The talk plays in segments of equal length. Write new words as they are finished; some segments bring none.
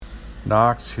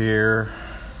Knox here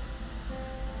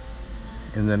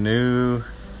in the new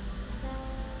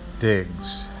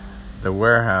digs, the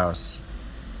warehouse,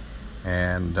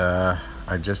 and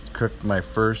I just cooked my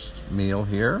first meal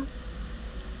here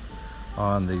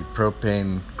on the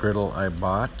propane griddle I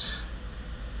bought,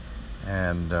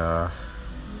 and it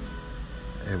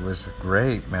was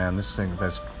great, man. This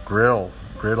griddle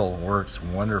works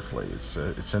wonderfully.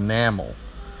 It's enamel,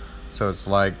 so it's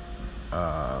like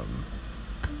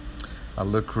a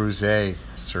Le Creuset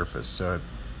surface. So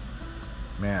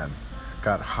it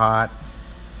got hot.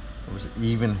 It was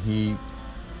even heat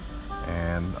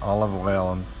and olive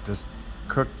oil, and just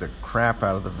cooked the crap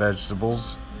out of the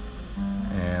vegetables,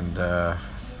 and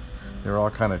they're all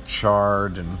kind of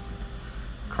charred and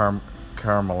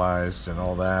caramelized and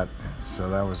all that, so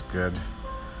that was good.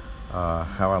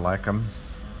 How I like them.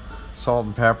 Salt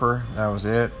and pepper, that was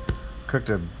it. Cooked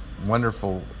a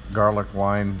wonderful garlic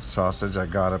wine sausage I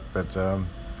got up at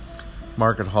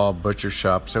Market Hall Butcher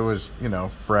Shop. So it was,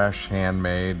 fresh,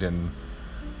 handmade, and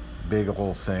big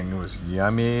old thing. It was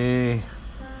yummy.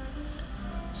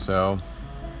 So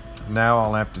now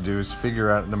all I have to do is figure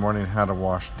out in the morning how to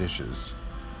wash dishes.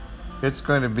 It's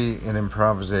going to be an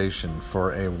improvisation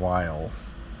for a while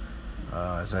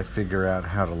as I figure out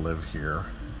how to live here.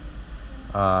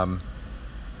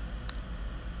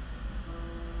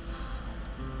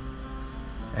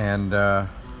 And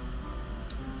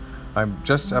I've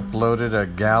just uploaded a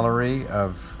gallery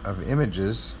of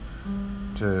images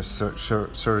to sort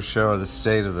of show the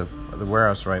state of the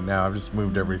warehouse right now. I've just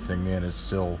moved everything in. It's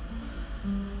still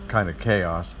kind of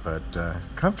chaos, but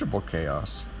comfortable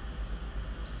chaos.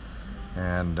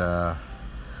 And so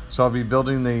I'll be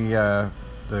building the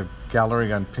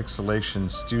gallery on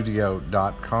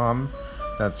pixelationstudio.com.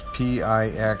 That's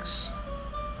Pixilation.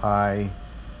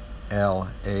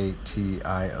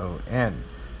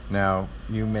 Now,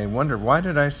 you may wonder, why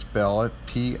did I spell it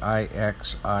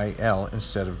Pixil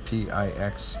instead of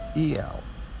Pixel?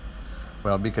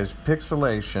 Well, because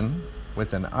pixelation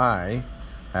with an I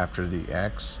after the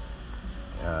X,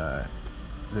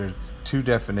 there's two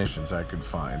definitions I could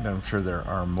find. I'm sure there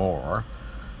are more.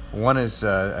 One is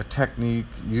a technique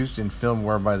used in film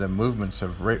whereby the movements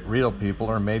of real people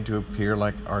are made to appear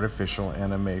like artificial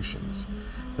animations.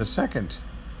 The second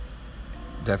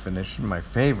definition, my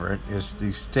favorite, is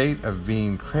the state of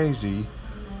being crazy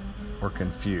or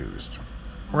confused.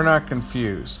 We're not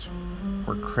confused.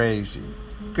 We're crazy.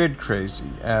 Good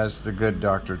crazy, as the good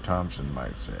Dr. Thompson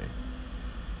might say.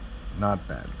 Not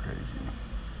bad crazy.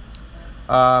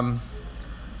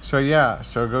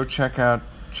 So go check out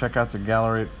the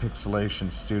gallery at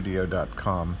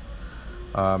pixelationstudio.com.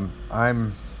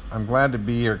 I'm glad to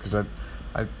be here because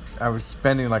I was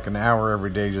spending like an hour every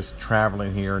day just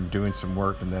traveling here and doing some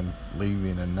work and then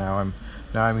leaving, and now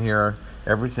I'm here.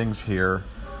 Everything's here.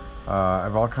 I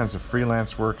have all kinds of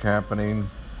freelance work happening.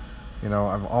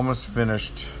 I've almost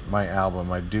finished my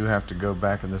album. I do have to go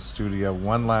back in the studio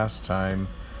one last time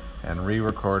and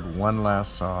re-record one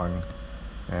last song.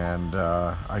 And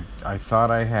I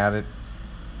thought I had it,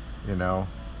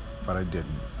 but I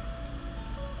didn't.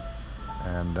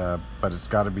 And but it's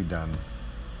got to be done.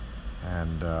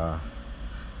 And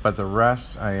but the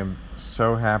rest I am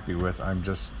so happy with. I'm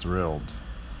just thrilled.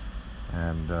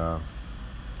 And I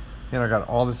got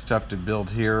all this stuff to build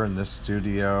here in this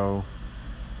studio,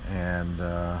 and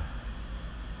then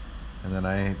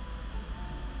I,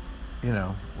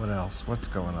 what else? What's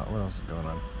going on? What else is going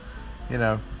on?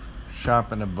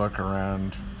 Shopping a book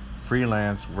around,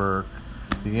 freelance work,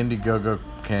 the Indiegogo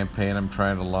campaign I'm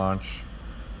trying to launch,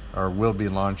 or will be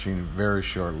launching very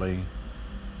shortly,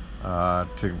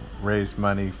 to raise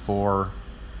money for,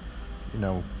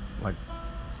 like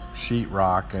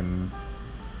sheetrock and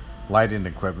lighting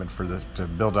equipment to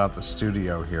build out the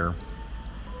studio here.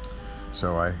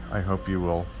 So I hope you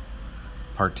will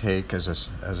partake as a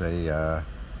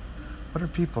what are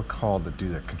people called that do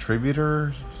that?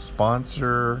 Contributor,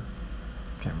 sponsor,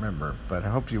 can't remember, but I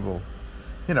hope you will,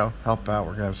 help out.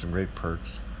 We're gonna have some great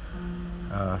perks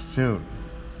soon.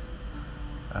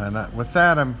 And with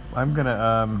that, I'm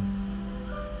gonna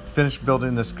finish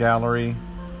building this gallery,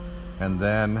 and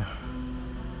then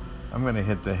I'm gonna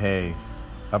hit the hay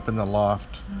up in the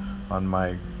loft on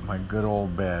my good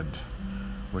old bed,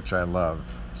 which I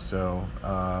love. So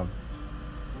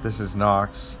this is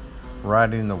Knox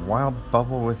riding the wild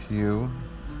bubble with you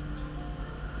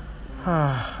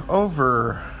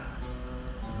over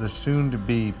the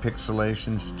soon-to-be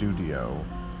Pixilation studio.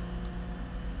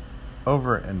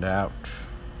 Over and out.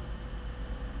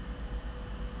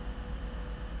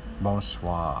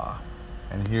 Bonsoir.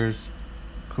 And here's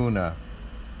Kuna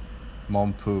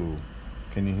Mompu.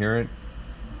 Can you hear it?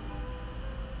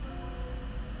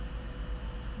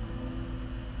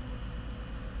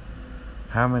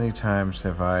 How many times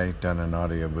have I done an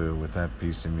audio boo with that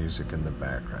piece of music in the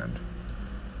background?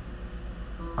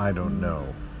 I don't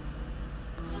know.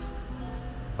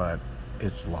 But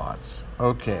it's lots.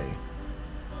 Okay.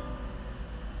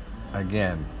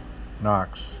 Again,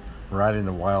 Knox, riding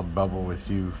the wild bubble with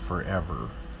you forever.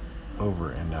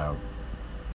 Over and out.